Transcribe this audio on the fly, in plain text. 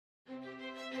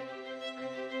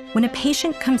When a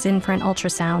patient comes in for an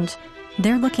ultrasound,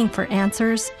 they're looking for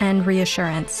answers and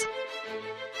reassurance.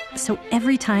 So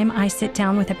every time I sit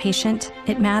down with a patient,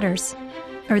 it matters,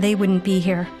 or they wouldn't be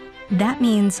here. That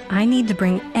means I need to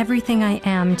bring everything I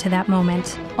am to that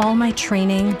moment. All my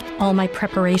training, all my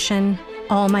preparation,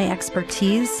 all my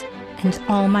expertise, and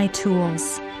all my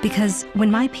tools. Because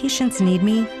when my patients need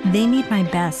me, they need my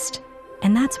best.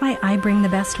 And that's why I bring the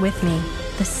best with me.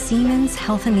 The Siemens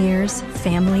Healthineers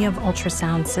family of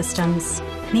ultrasound systems.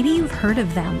 Maybe you've heard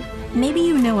of them. Maybe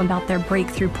you know about their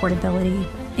breakthrough portability,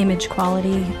 image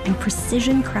quality, and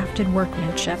precision-crafted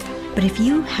workmanship. But if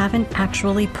you haven't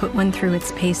actually put one through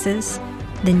its paces,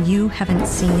 then you haven't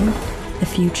seen the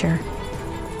future.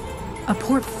 A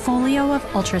portfolio of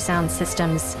ultrasound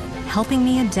systems helping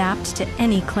me adapt to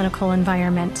any clinical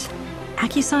environment.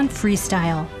 Acuson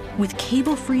Freestyle with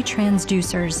cable-free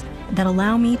transducers that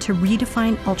allow me to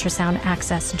redefine ultrasound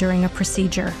access during a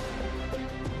procedure.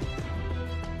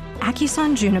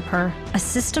 Acuson Juniper, a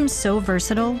system so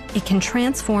versatile, it can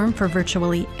transform for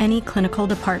virtually any clinical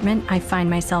department I find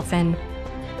myself in.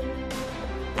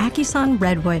 Acuson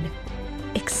Redwood,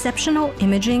 exceptional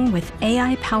imaging with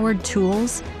AI-powered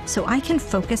tools so I can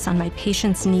focus on my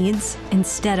patient's needs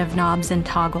instead of knobs and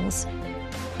toggles.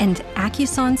 And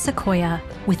Acuson Sequoia,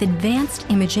 with advanced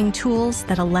imaging tools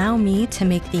that allow me to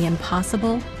make the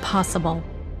impossible possible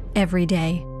every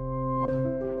day.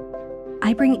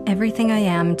 I bring everything I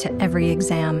am to every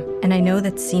exam, and I know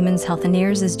that Siemens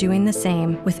Healthineers is doing the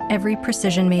same with every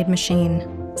precision-made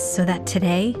machine, so that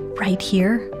today, right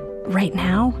here, right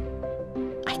now,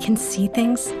 I can see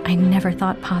things I never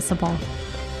thought possible.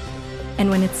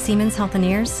 And when it's Siemens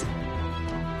Healthineers,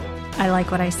 I like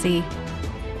what I see.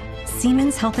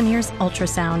 Siemens Healthineers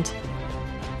Ultrasound.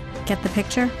 Get the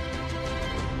picture?